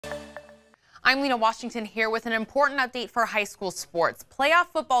I'm Lena Washington here with an important update for high school sports. Playoff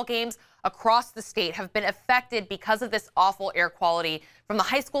football games across the state have been affected because of this awful air quality from the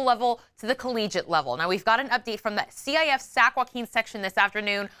high school level to the collegiate level. Now, we've got an update from the CIF Sac Joaquin section this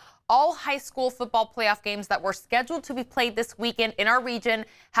afternoon. All high school football playoff games that were scheduled to be played this weekend in our region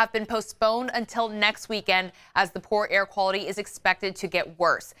have been postponed until next weekend as the poor air quality is expected to get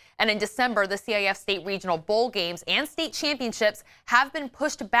worse. And in December, the CIF State Regional Bowl games and state championships have been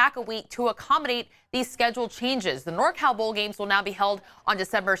pushed back a week to accommodate these scheduled changes. The NorCal Bowl games will now be held on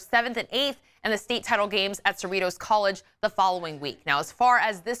December 7th and 8th, and the state title games at Cerritos College the following week. Now, as far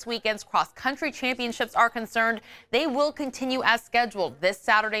as this weekend's cross-country championships are concerned, they will continue as scheduled this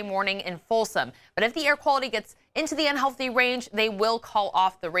Saturday morning in Folsom. But if the air quality gets into the unhealthy range, they will call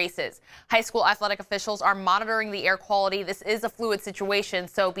off the races. High school athletic officials are monitoring the air quality. This is a fluid situation,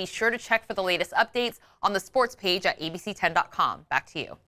 so be sure to check for the latest updates on the sports page at abc10.com. Back to you.